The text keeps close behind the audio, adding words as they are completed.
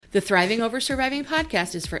The Thriving Over Surviving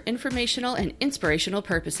podcast is for informational and inspirational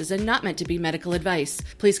purposes and not meant to be medical advice.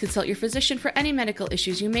 Please consult your physician for any medical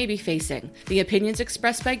issues you may be facing. The opinions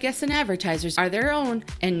expressed by guests and advertisers are their own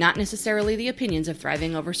and not necessarily the opinions of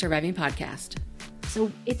Thriving Over Surviving podcast.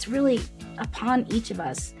 So it's really upon each of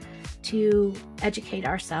us to educate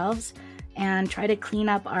ourselves and try to clean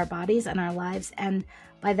up our bodies and our lives. And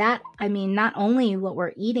by that, I mean not only what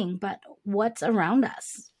we're eating, but what's around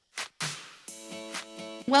us.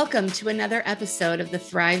 Welcome to another episode of the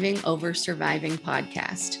Thriving Over Surviving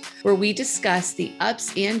podcast, where we discuss the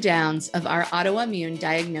ups and downs of our autoimmune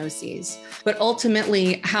diagnoses, but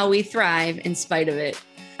ultimately how we thrive in spite of it.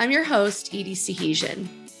 I'm your host, Edie Sahesian.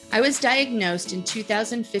 I was diagnosed in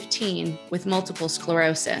 2015 with multiple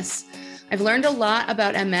sclerosis. I've learned a lot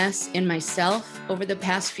about MS in myself over the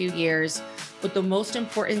past few years, but the most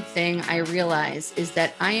important thing I realize is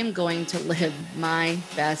that I am going to live my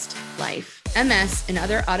best life. MS and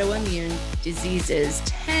other autoimmune diseases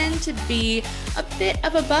tend to be a bit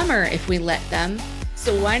of a bummer if we let them,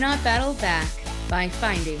 so why not battle back by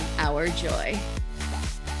finding our joy?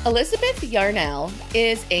 Elizabeth Yarnell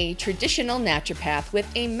is a traditional naturopath with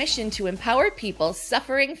a mission to empower people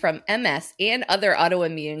suffering from MS and other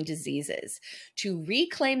autoimmune diseases to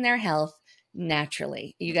reclaim their health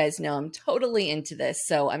naturally. You guys know I'm totally into this,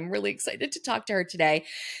 so I'm really excited to talk to her today.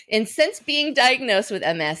 And since being diagnosed with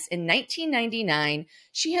MS in 1999,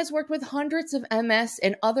 she has worked with hundreds of MS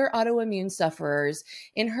and other autoimmune sufferers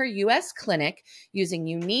in her U.S. clinic using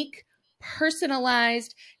unique,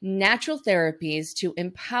 personalized, natural therapies to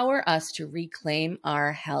empower us to reclaim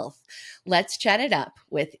our health. Let's chat it up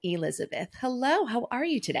with Elizabeth. Hello, how are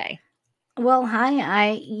you today? Well,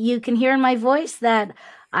 hi. You can hear in my voice that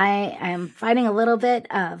I am fighting a little bit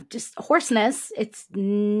of just hoarseness. It's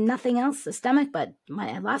nothing else systemic, but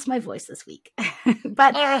I lost my voice this week.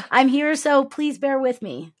 But I'm here, so please bear with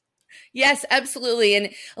me. Yes, absolutely.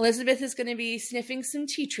 And Elizabeth is going to be sniffing some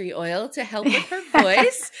tea tree oil to help with her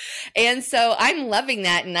voice. And so I'm loving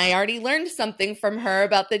that. And I already learned something from her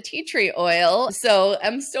about the tea tree oil. So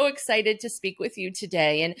I'm so excited to speak with you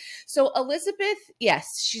today. And so Elizabeth, yes,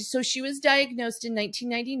 she was diagnosed in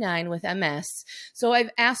 1999 with MS. So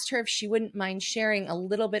I've asked her if she wouldn't mind sharing a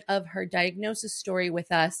little bit of her diagnosis story with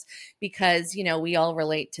us because, you know, we all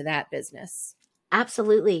relate to that business.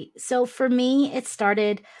 Absolutely. So for me, it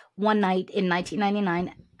started one night in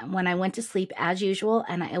 1999 when I went to sleep as usual,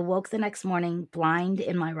 and I awoke the next morning blind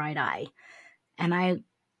in my right eye. And I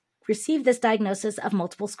received this diagnosis of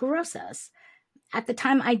multiple sclerosis. At the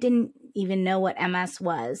time, I didn't even know what MS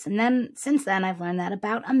was. And then since then, I've learned that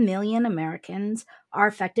about 1 million Americans are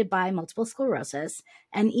affected by multiple sclerosis.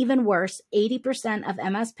 And even worse, 80%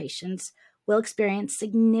 of MS patients will experience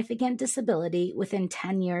significant disability within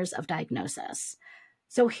 10 years of diagnosis.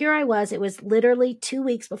 So here I was, it was literally 2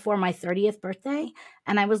 weeks before my 30th birthday,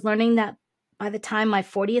 and I was learning that by the time my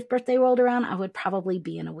 40th birthday rolled around, I would probably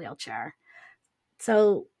be in a wheelchair.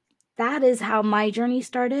 So that is how my journey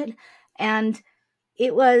started, and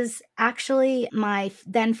it was actually my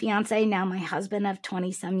then fiance, now my husband of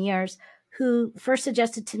 20-some years, who first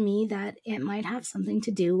suggested to me that it might have something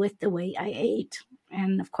to do with the way I ate.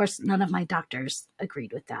 And of course, none of my doctors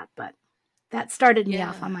agreed with that, but that started me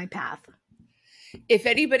off on my path. If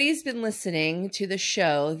anybody's been listening to the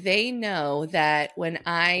show, they know that when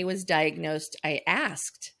I was diagnosed, I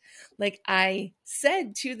asked, I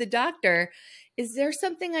said to the doctor, is there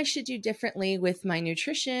something I should do differently with my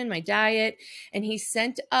nutrition, my diet? And he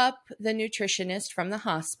sent up the nutritionist from the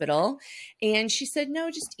hospital, and she said,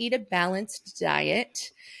 no, just eat a balanced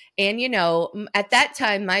diet. And, you know, at that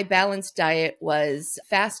time, my balanced diet was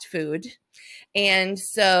fast food. And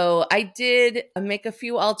so I did make a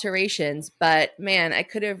few alterations, but man, I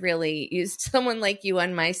could have really used someone like you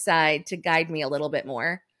on my side to guide me a little bit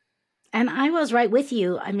more. And I was right with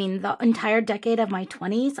you. I mean, the entire decade of my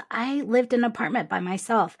 20s, I lived in an apartment by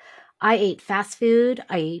myself. I ate fast food,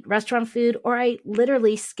 I ate restaurant food, or I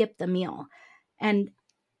literally skipped the meal. And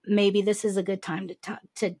maybe this is a good time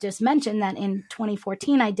to just mention that in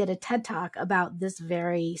 2014, I did a TED Talk about this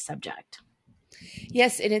very subject.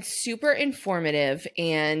 Yes, and it's super informative.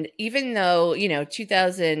 And even though,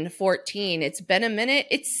 2014, it's been a minute,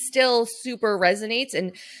 it still super resonates.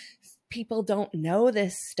 And people don't know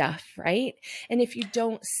this stuff, right? And if you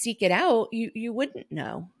don't seek it out, you wouldn't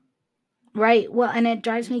know. Right. Well, and it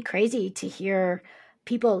drives me crazy to hear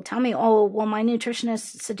people tell me, oh, well, my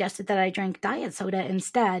nutritionist suggested that I drink diet soda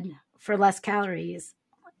instead for less calories.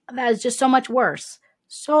 That is just so much worse.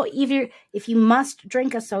 So if you must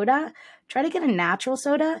drink a soda, try to get a natural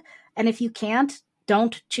soda. And if you can't,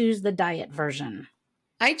 don't choose the diet version.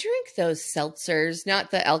 I drink those seltzers,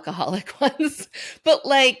 not the alcoholic ones, but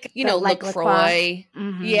like, Like LaCroix. LaCroix.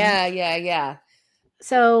 Mm-hmm. Yeah.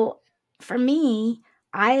 So for me,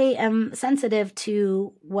 I am sensitive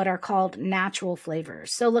to what are called natural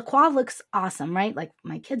flavors. So La Croix looks awesome, right? Like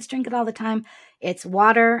my kids drink it all the time. It's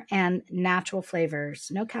water and natural flavors.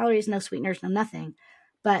 No calories, no sweeteners, no nothing.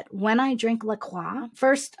 But when I drink La Croix,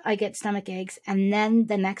 first I get stomach aches, and then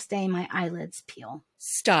the next day my eyelids peel.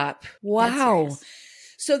 Stop. Dead Wow. serious.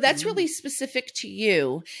 So that's really specific to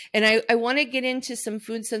you. And I want to get into some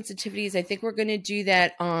food sensitivities. I think we're going to do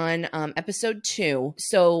that on episode 2.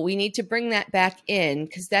 So we need to bring that back in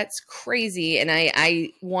because that's crazy. And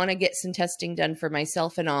I want to get some testing done for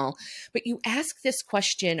myself and all. But you ask this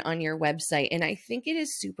question on your website, and I think it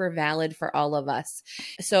is super valid for all of us.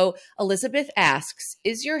 So Elizabeth asks,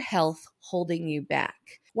 is your health holding you back?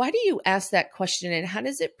 Why do you ask that question, and how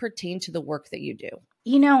does it pertain to the work that you do?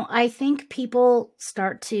 I think people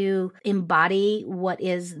start to embody what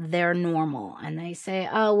is their normal, and they say,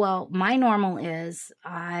 oh, well, my normal is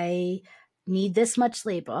I need this much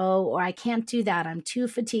sleep. Oh, or I can't do that. I'm too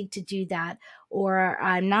fatigued to do that, or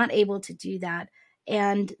I'm not able to do that.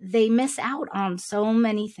 And they miss out on so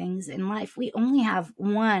many things in life. We only have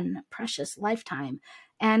one precious lifetime.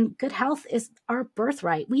 And good health is our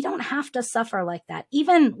birthright. We don't have to suffer like that,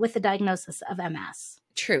 even with the diagnosis of MS.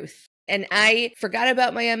 Truth. And I forgot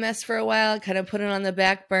about my MS for a while, kind of put it on the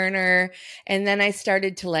back burner. And then I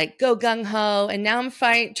started to like go gung ho. And now I'm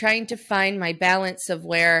trying to find my balance of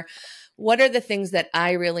what are the things that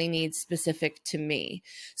I really need specific to me.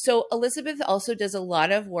 So Elizabeth also does a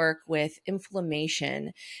lot of work with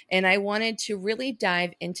inflammation. And I wanted to really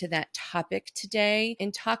dive into that topic today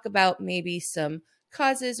and talk about maybe some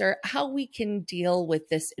causes or how we can deal with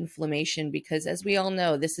this inflammation, because as we all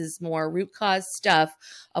know, this is more root cause stuff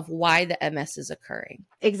of why the MS is occurring.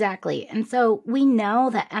 Exactly. And so we know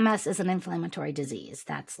that MS is an inflammatory disease.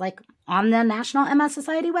 That's like on the National MS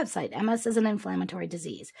Society website. MS is an inflammatory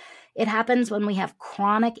disease. It happens when we have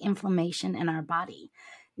chronic inflammation in our body.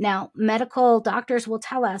 Now, medical doctors will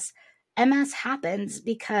tell us MS happens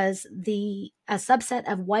because a subset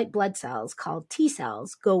of white blood cells called T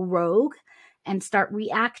cells go rogue and start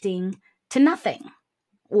reacting to nothing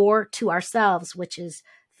or to ourselves, which is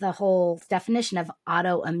the whole definition of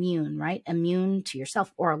autoimmune, right? Immune to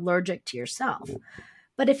yourself or allergic to yourself.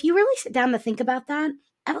 But if you really sit down to think about that,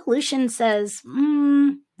 evolution says,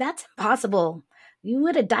 that's impossible. You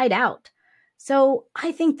would have died out. So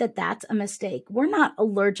I think that that's a mistake. We're not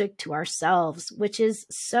allergic to ourselves, which is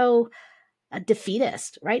so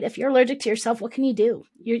defeatist, right? If you're allergic to yourself, what can you do?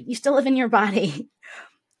 You still live in your body.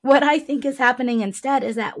 What I think is happening instead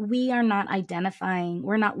is that we are not identifying,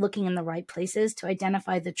 we're not looking in the right places to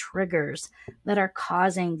identify the triggers that are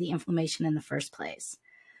causing the inflammation in the first place.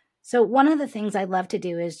 So one of the things I love to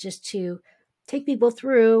do is just to take people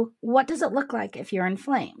through, what does it look like if you're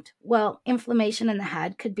inflamed? Well, inflammation in the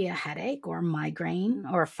head could be a headache or migraine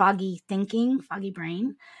or foggy thinking, foggy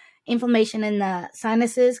brain. Inflammation in the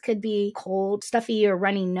sinuses could be cold, stuffy, or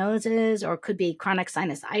runny noses, or could be chronic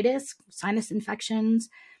sinusitis, sinus infections.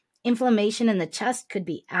 Inflammation in the chest could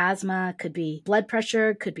be asthma, could be blood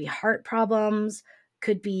pressure, could be heart problems,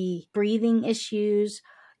 could be breathing issues.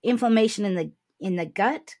 Inflammation in the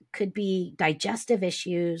gut could be digestive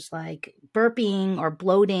issues like burping or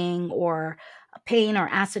bloating or pain or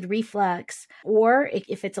acid reflux. Or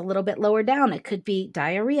if it's a little bit lower down, it could be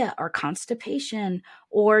diarrhea or constipation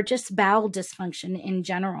or just bowel dysfunction in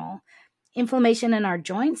general. Inflammation in our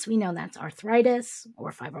joints, we know that's arthritis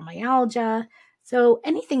or fibromyalgia. So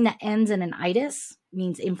anything that ends in an itis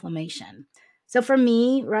means inflammation. So for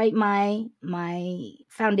me, right, my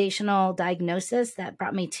foundational diagnosis that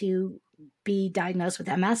brought me to be diagnosed with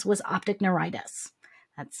MS was optic neuritis.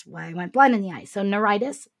 That's why I went blind in the eye. So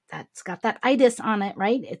neuritis, that's got that itis on it,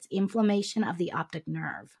 right? It's inflammation of the optic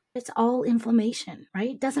nerve. It's all inflammation, right?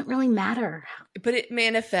 It doesn't really matter. But it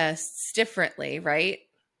manifests differently, right?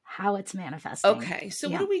 How it's manifesting. Okay, so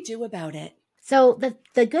what do we do about it? So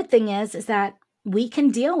the good thing is that we can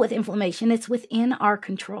deal with inflammation. It's within our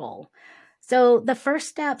control. So the first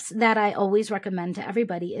steps that I always recommend to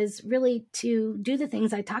everybody is really to do the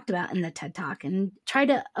things I talked about in the TED Talk and try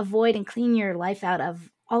to avoid and clean your life out of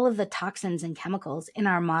all of the toxins and chemicals in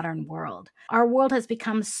our modern world. Our world has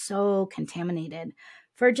become so contaminated.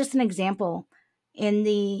 For just an example, in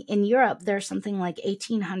Europe, there's something like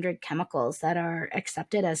 1,800 chemicals that are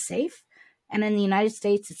accepted as safe. And in the United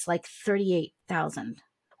States, it's like 38,000.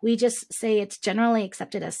 We just say it's generally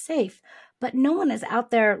accepted as safe, but no one is out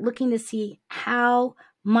there looking to see how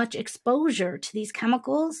much exposure to these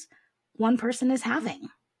chemicals one person is having.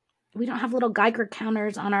 We don't have little Geiger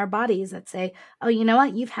counters on our bodies that say, oh, you know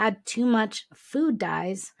what? You've had too much food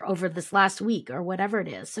dyes over this last week or whatever it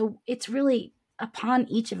is. So it's really upon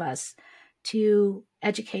each of us to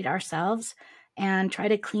educate ourselves and try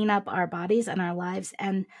to clean up our bodies and our lives.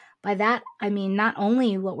 And by that, I mean not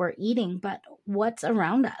only what we're eating, but what's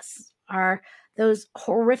around us are those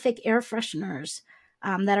horrific air fresheners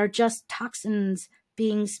that are just toxins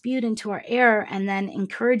being spewed into our air and then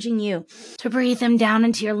encouraging you to breathe them down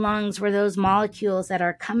into your lungs, where those molecules that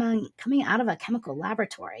are coming out of a chemical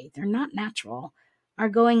laboratory, they're not natural, are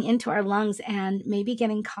going into our lungs and maybe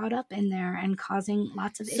getting caught up in there and causing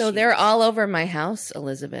lots of issues. So they're all over my house,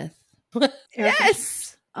 Elizabeth.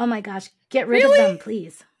 Yes. Oh my gosh. Get rid of them,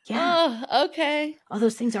 please. Yeah. Oh, okay. All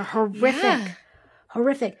those things are horrific. Yeah.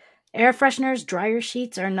 Horrific. Air fresheners, dryer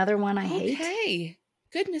sheets are another one I hate. Okay.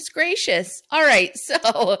 Goodness gracious. All right.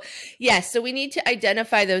 So, yes. So we need to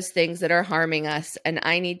identify those things that are harming us, and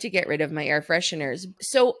I need to get rid of my air fresheners.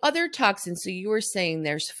 So other toxins. So you were saying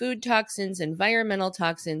there's food toxins, environmental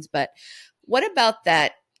toxins, but what about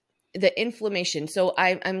that? The inflammation. So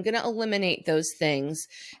I'm going to eliminate those things.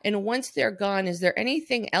 And once they're gone, is there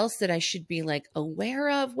anything else that I should be like aware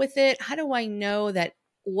of with it? How do I know that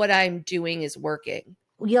what I'm doing is working?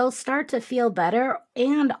 You'll start to feel better,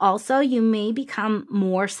 and also you may become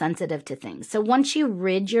more sensitive to things. So once you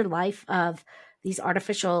rid your life of these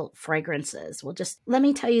artificial fragrances, let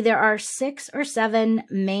me tell you, there are 6 or 7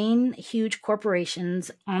 main huge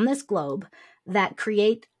corporations on this globe that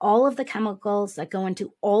create all of the chemicals that go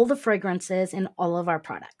into all the fragrances in all of our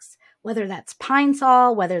products, whether that's Pine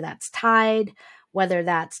Sol, whether that's Tide, whether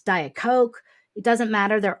that's Diet Coke. It doesn't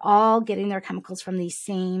matter. They're all getting their chemicals from these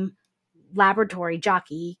same laboratory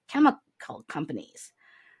jockey chemical companies.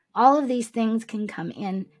 All of these things can come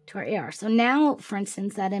in to our air. So now, for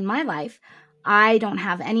instance, that in my life, I don't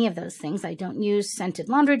have any of those things. I don't use scented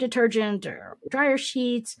laundry detergent or dryer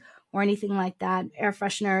sheets or anything like that, air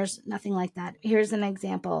fresheners, nothing like that. Here's an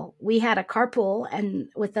example. We had a carpool and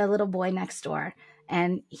with a little boy next door,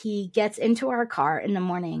 and he gets into our car in the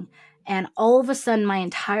morning, and all of a sudden my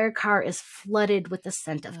entire car is flooded with the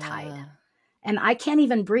scent of Tide. And I can't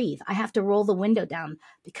even breathe. I have to roll the window down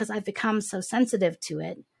because I've become so sensitive to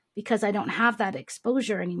it because I don't have that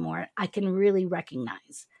exposure anymore. I can really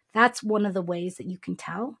recognize. That's one of the ways that you can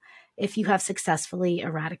tell if you have successfully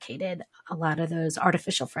eradicated a lot of those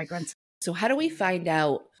artificial fragrances. So how do we find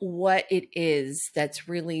out what it is that's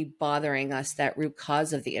really bothering us, that root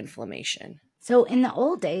cause of the inflammation? So in the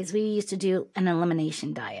old days, we used to do an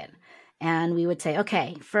elimination diet. And we would say,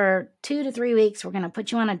 okay, for 2 to 3 weeks, we're going to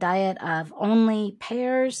put you on a diet of only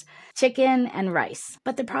pears, chicken, and rice.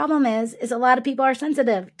 But the problem is a lot of people are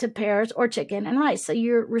sensitive to pears or chicken and rice. So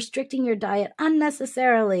you're restricting your diet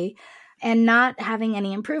unnecessarily and not having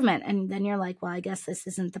any improvement. And then you're like, well, I guess this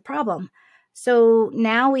isn't the problem. So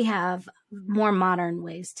now we have more modern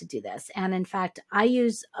ways to do this. And in fact, I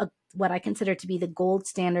use what I consider to be the gold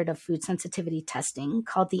standard of food sensitivity testing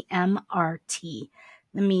called the MRT,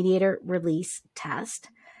 the mediator release test.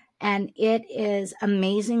 And it is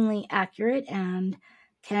amazingly accurate and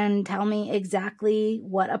can tell me exactly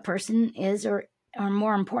what a person is or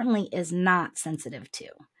more importantly, is not sensitive to.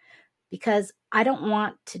 Because I don't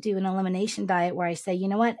want to do an elimination diet where I say, you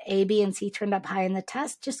know what, A, B, and C turned up high in the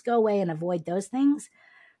test, just go away and avoid those things.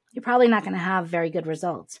 You're probably not going to have very good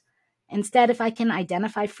results. Instead, if I can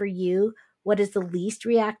identify for you what is the least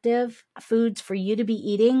reactive foods for you to be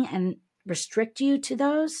eating and restrict you to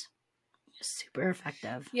those, super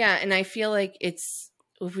effective. Yeah, and I feel like if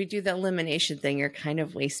we do the elimination thing, you're kind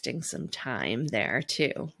of wasting some time there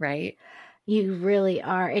too, right? You really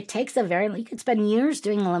are. It takes you could spend years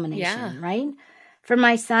doing elimination, right? For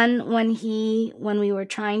my son, when we were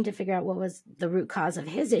trying to figure out what was the root cause of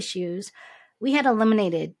his issues, we had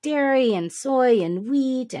eliminated dairy and soy and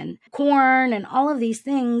wheat and corn and all of these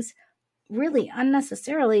things really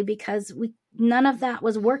unnecessarily because none of that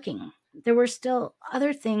was working. There were still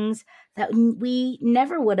other things that we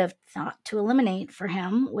never would have thought to eliminate for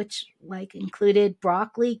him, which included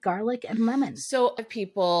broccoli, garlic, and lemon. So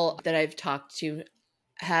people that I've talked to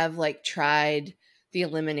have tried the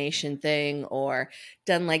elimination thing or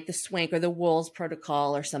done the SWANK or the WOLS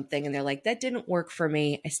protocol or something. And they're like, that didn't work for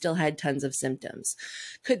me. I still had tons of symptoms.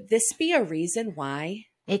 Could this be a reason why?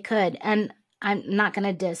 It could. And I'm not going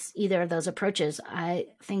to diss either of those approaches. I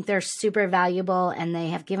think they're super valuable and they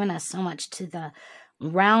have given us so much to the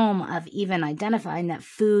realm of even identifying that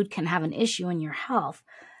food can have an issue in your health.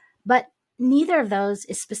 But neither of those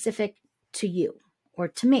is specific to you or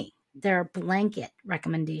to me. They're blanket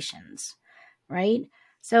recommendations, right?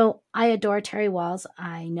 So I adore Terry Wahls.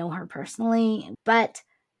 I know her personally, but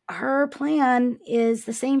her plan is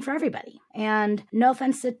the same for everybody. And no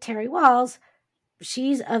offense to Terry Walls,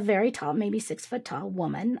 she's a very tall, maybe 6 foot tall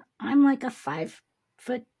woman. I'm like a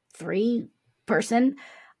 5'3" person.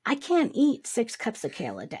 I can't eat 6 cups of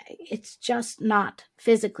kale a day. It's just not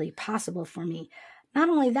physically possible for me. Not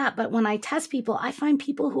only that, but when I test people, I find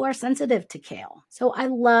people who are sensitive to kale. So I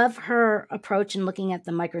love her approach in looking at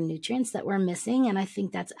the micronutrients that we're missing, and I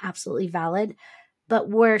think that's absolutely valid. But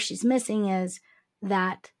where she's missing is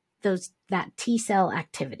that T cell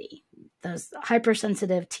activity, those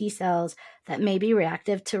hypersensitive T cells that may be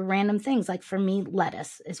reactive to random things. Like for me,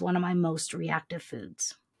 lettuce is one of my most reactive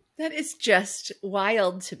foods. That is just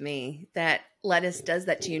wild to me that lettuce does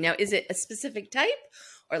that to you. Now, is it a specific type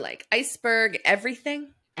or like iceberg,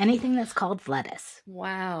 everything? Anything that's called lettuce.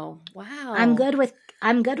 Wow. I'm good with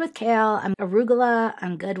kale. I'm arugula.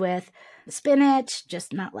 I'm good with spinach,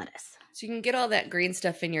 just not lettuce. So you can get all that green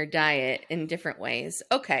stuff in your diet in different ways.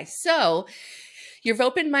 Okay, so you've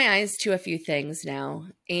opened my eyes to a few things now.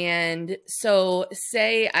 And so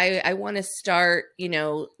say I want to start,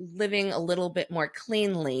 living a little bit more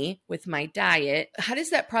cleanly with my diet. How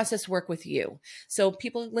does that process work with you? So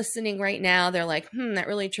people listening right now, they're like, that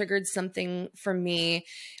really triggered something for me.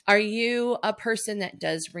 Are you a person that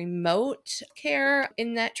does remote care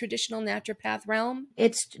in that traditional naturopath realm?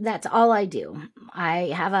 That's all I do.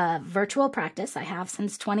 I have a virtual practice. I have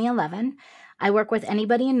since 2011. I work with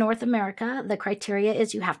anybody in North America. The criteria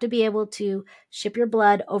is you have to be able to ship your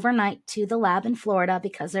blood overnight to the lab in Florida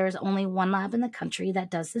because there is only one lab in the country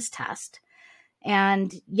that does this test.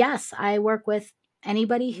 And yes, I work with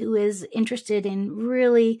anybody who is interested in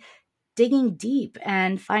really digging deep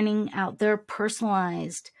and finding out their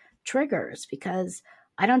personalized triggers because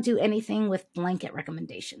I don't do anything with blanket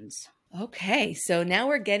recommendations. Okay, so now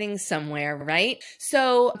we're getting somewhere, right?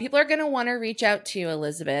 So people are going to want to reach out to you,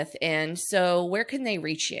 Elizabeth. And so where can they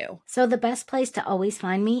reach you? So the best place to always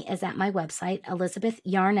find me is at my website,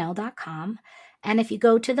 elizabethyarnell.com. And if you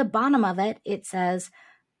go to the bottom of it, it says,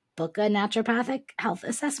 book a naturopathic health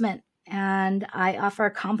assessment. And I offer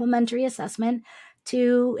a complimentary assessment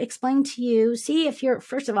to explain to you, see if you're,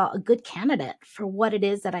 first of all, a good candidate for what it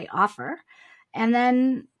is that I offer. And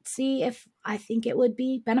then see if I think it would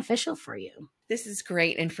be beneficial for you. This is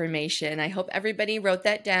great information. I hope everybody wrote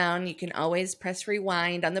that down. You can always press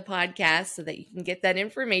rewind on the podcast so that you can get that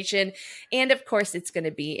information. And of course, it's going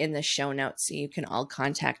to be in the show notes, so you can all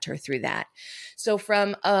contact her through that. So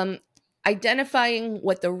from identifying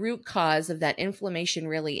what the root cause of that inflammation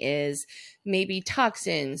really is, maybe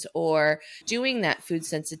toxins, or doing that food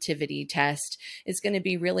sensitivity test is going to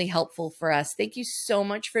be really helpful for us. Thank you so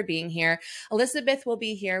much for being here. Elizabeth will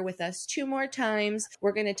be here with us 2 more times.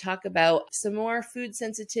 We're going to talk about some more food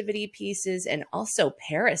sensitivity pieces and also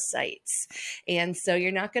parasites. And so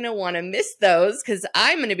you're not going to want to miss those because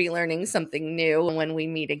I'm going to be learning something new when we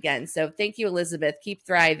meet again. So thank you, Elizabeth. Keep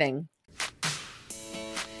thriving.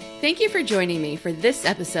 Thank you for joining me for this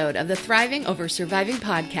episode of the Thriving Over Surviving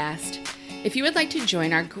podcast. If you would like to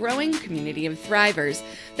join our growing community of thrivers,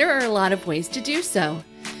 there are a lot of ways to do so.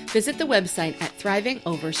 Visit the website at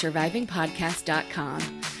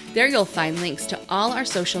thrivingoversurvivingpodcast.com. There you'll find links to all our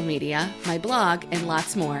social media, my blog, and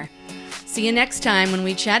lots more. See you next time when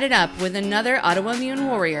we chat it up with another autoimmune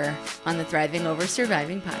warrior on the Thriving Over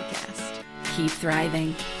Surviving podcast. Keep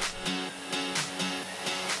thriving.